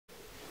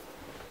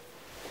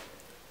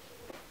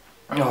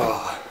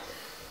Oh.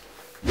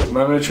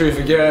 Moment of truth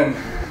again.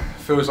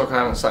 Feels like I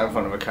haven't sat in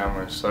front of a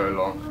camera in so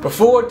long.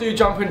 Before I do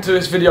jump into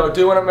this video, I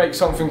do want to make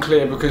something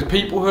clear, because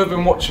people who have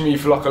been watching me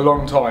for like a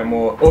long time,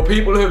 or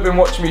people who have been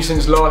watching me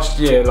since last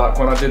year, like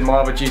when I did my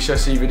other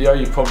GCSE video,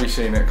 you've probably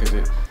seen it because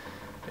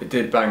it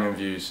did bang in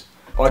views.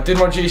 I did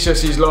my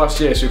GCSEs last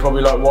year, so you're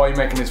probably like, why are you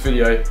making this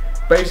video?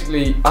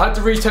 Basically, I had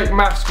to retake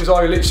maths because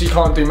I literally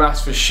can't do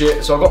maths for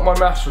shit. So I got my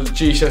maths with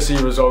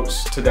GCSE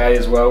results today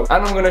as well.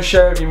 And I'm going to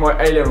share with you my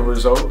A-level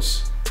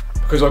results,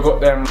 because I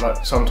got them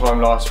like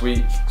sometime last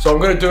week. So I'm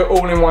going to do it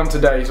all in one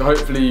today, so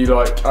hopefully you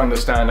like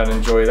understand and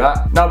enjoy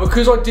that. Now,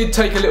 because I did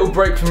take a little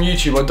break from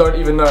YouTube, I don't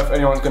even know if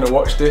anyone's going to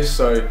watch this,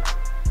 so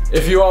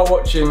if you are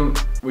watching,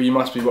 well, you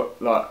must be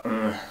like,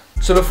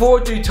 So before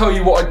I do tell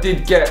you what I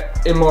did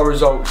get in my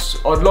results,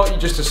 I'd like you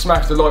just to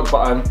smash the like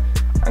button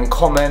and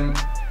comment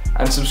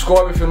and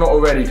subscribe if you're not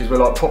already, because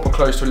we're like proper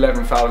close to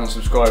 11,000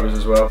 subscribers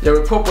as well. Yeah,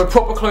 we're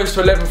proper close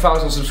to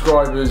 11,000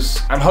 subscribers,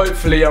 and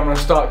hopefully I'm going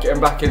to start getting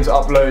back into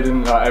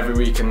uploading every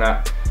week and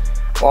that.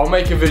 But I'll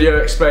make a video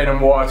explaining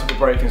why I took a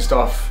break and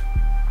stuff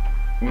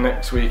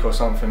next week or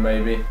something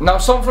maybe. Now,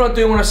 something I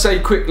do want to say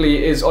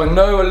quickly is I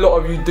know a lot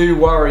of you do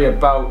worry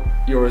about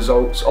your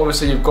results.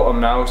 Obviously you've got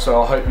them now,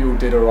 so I hope you all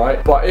did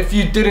alright. But if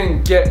you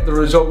didn't get the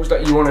results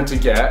that you wanted to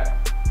get,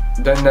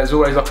 then there's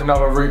always like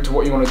another route to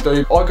what you want to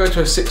do. I go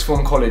to a sixth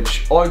form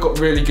college. I got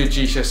really good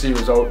GCSE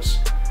results.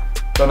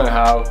 Don't know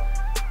how,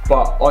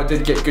 but I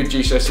did get good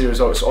GCSE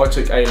results. So I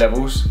took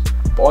A-levels.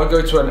 But I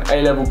go to an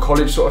A-level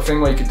college sort of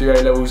thing where you could do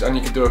A-levels and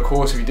you could do a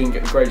course if you didn't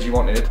get the grades you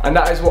wanted. And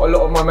that is what a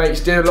lot of my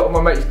mates did. A lot of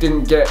my mates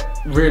didn't get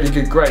really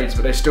good grades,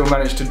 but they still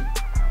managed to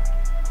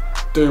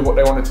do what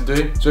they wanted to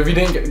do. So if you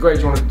didn't get the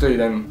grades you wanted to do,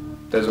 then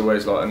there's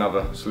always like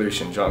another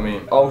solution, do you know what I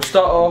mean? I'll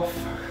start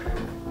off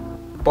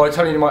by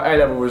telling you my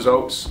A-level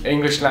results: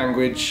 English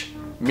language,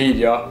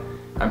 media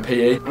and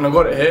PE. And I've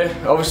got it here.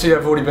 Obviously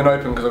they've already been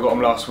open because I got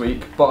them last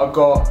week, but I've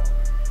got,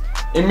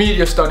 in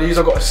media studies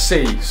I got a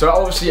C. So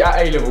obviously at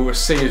A-level a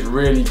C is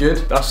really good.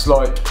 That's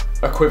like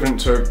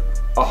equivalent to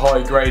a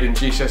high grade in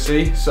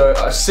GCSE. So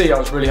a C I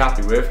was really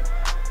happy with,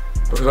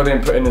 because I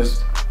didn't put in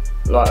as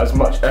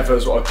much effort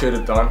as what I could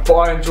have done. But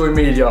I enjoy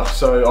media,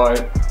 so do you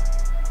know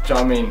what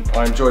I mean?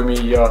 I enjoy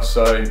media,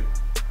 so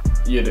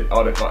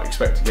I'd like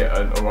expect to get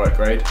an alright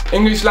grade.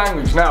 English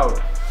language. Now,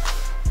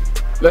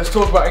 let's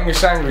talk about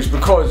English language,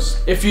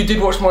 because if you did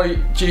watch my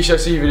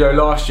GCSE video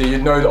last year,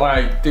 you'd know that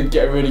I did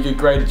get a really good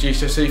grade at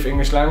GCSE for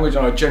English language,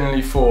 and I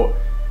genuinely thought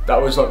that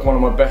was like one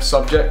of my best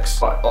subjects.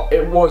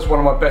 It was one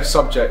of my best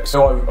subjects,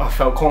 so I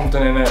felt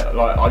confident in it.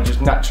 Like, I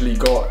just naturally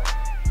got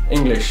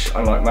English,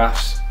 unlike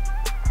maths.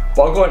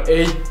 But I got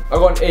an E. I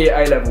got an E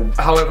at A-level.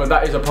 However,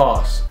 that is a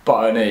pass,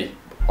 but an E.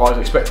 I was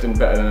expecting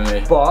better than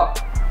an E.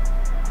 But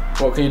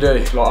what can you do?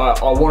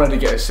 Like, I wanted to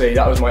get a C.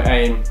 That was my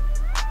aim.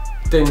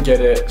 Didn't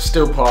get it.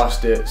 Still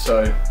passed it.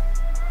 So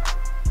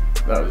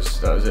that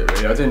was it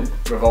really. I didn't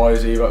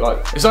revise either.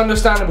 Like, it's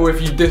understandable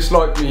if you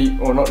dislike me,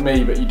 or not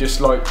me, but you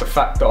dislike the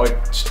fact that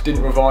I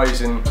didn't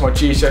revise in my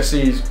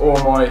GCSEs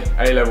or my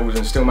A-levels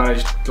and still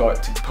managed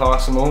like to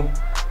pass them all.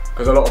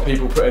 Because a lot of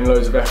people put in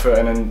loads of effort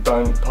and then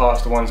don't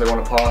pass the ones they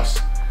want to pass.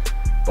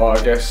 But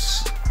I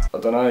guess, I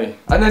don't know.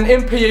 And then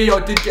in PE I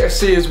did get a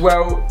C as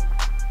well,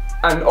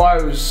 and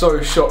I was so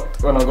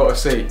shocked when I got a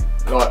C.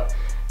 Like,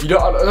 I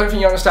don't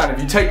think you understand.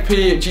 If you take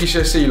PE at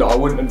GCSE, like, I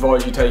wouldn't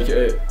advise you take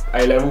it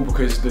at A-level,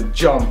 because the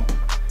jump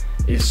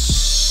is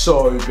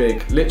so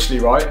big,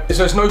 literally, right? So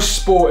there's no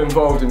sport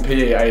involved in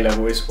PE at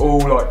A-level. It's all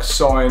like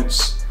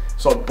science,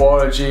 it's like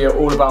biology,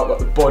 all about like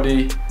the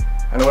body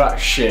and all that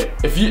shit.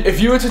 If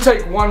you were to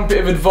take one bit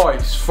of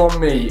advice from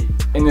me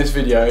in this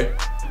video,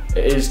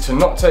 it is to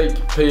not take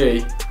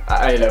PE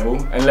at A-level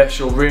unless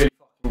you're really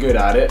fucking good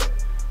at it,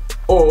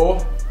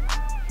 or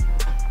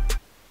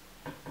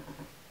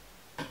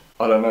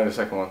I don't know the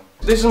second one.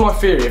 This is my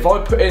theory. If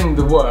I put in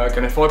the work,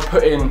 and if I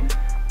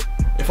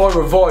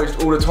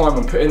revised all the time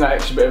and put in that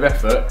extra bit of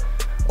effort,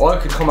 I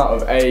could come out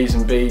of A's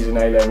and B's in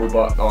A-level,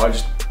 but I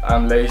just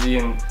am lazy,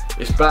 and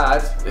it's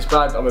bad. It's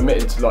bad. I'm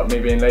admitted to like me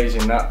being lazy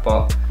in that,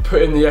 but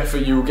put in the effort,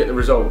 you will get the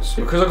results.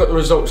 Because I got the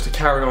results to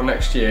carry on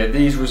next year,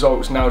 these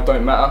results now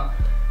don't matter,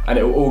 and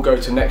it will all go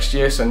to next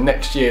year. So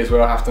next year is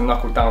where I have to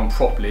knuckle down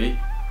properly,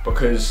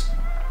 because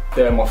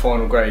they're my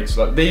final grades.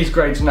 Like, these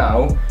grades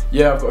now,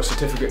 yeah, I've got a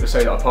certificate to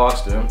say that I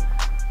passed them,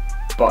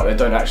 but they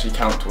don't actually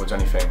count towards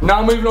anything.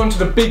 Now moving on to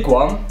the big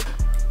one,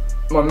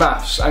 my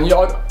maths. And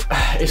yeah,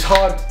 it's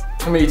hard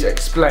for me to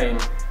explain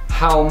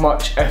how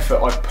much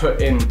effort I put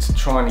into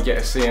trying to get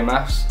a C in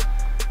maths.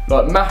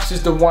 Like, maths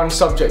is the one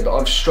subject that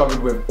I've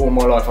struggled with all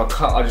my life.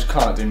 I just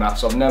can't do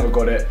maths. I've never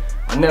got it.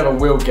 I never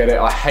will get it.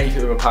 I hate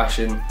it with a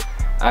passion.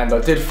 And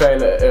I did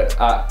fail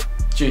at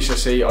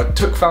GCSE. I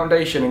took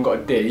foundation and got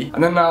a D,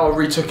 and then now I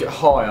retook it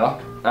higher,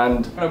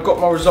 and I've got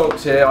my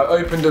results here. I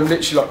opened them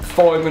literally like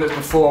 5 minutes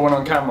before I went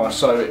on camera,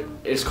 so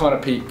it's kind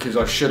of peaked because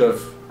I should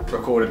have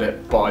recorded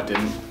it, but I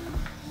didn't.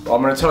 But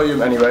I'm going to tell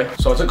you anyway.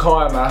 So I took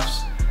higher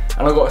maths,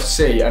 and I got a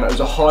C, and it was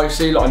a high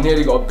C, like I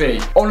nearly got a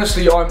B.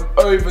 Honestly, I'm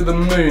over the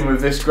moon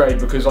with this grade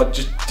because I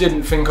just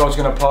didn't think I was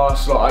going to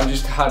pass. Like, I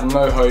just had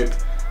no hope.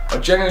 I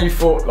genuinely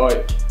thought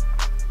like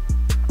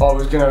I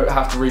was going to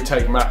have to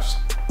retake maths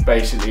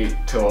basically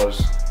till I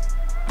was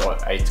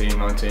like 18,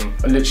 19.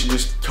 I literally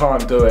just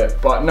can't do it.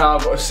 But now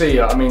I've got a C,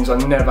 that means I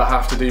never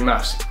have to do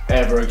maths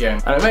ever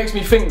again. And it makes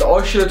me think that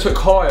I should have took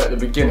higher at the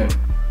beginning.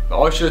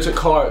 Like, I should have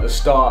took higher at the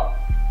start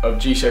of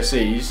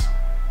GCSEs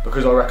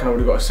because I reckon I would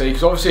have got a C.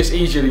 Because obviously it's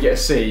easier to get a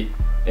C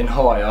in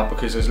higher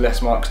because there's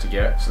less marks to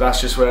get. So that's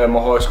just where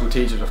my high school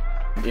teachers are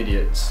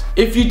idiots.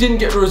 If you didn't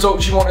get the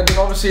results you wanted, then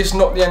obviously it's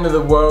not the end of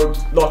the world.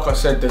 Like I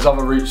said, there's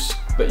other routes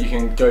that you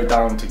can go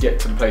down to get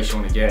to the place you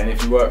want to get, and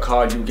if you work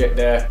hard you'll get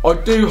there. I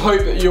do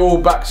hope that you're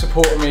all back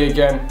supporting me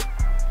again.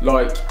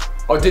 Like,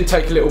 I did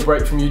take a little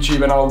break from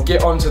YouTube, and I'll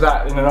get onto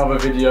that in another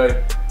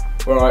video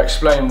where I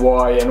explain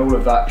why and all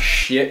of that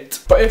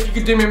shit. But if you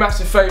could do me a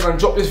massive favour and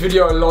drop this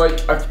video a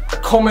like, a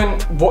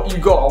comment what you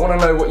got. I want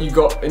to know what you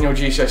got in your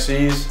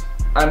GCSEs.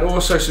 And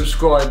also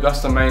subscribe,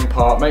 that's the main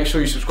part. Make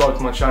sure you subscribe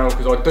to my channel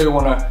because I do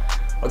want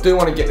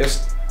to get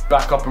this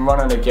back up and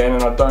running again,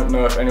 and I don't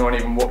know if anyone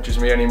even watches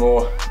me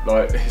anymore.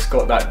 Like, it's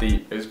got that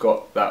deep, it's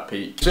got that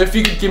peak. So if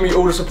you could give me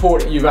all the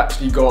support that you've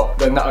actually got,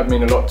 then that would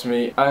mean a lot to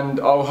me, and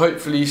I'll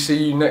hopefully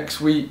see you next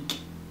week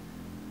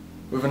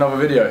with another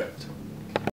video.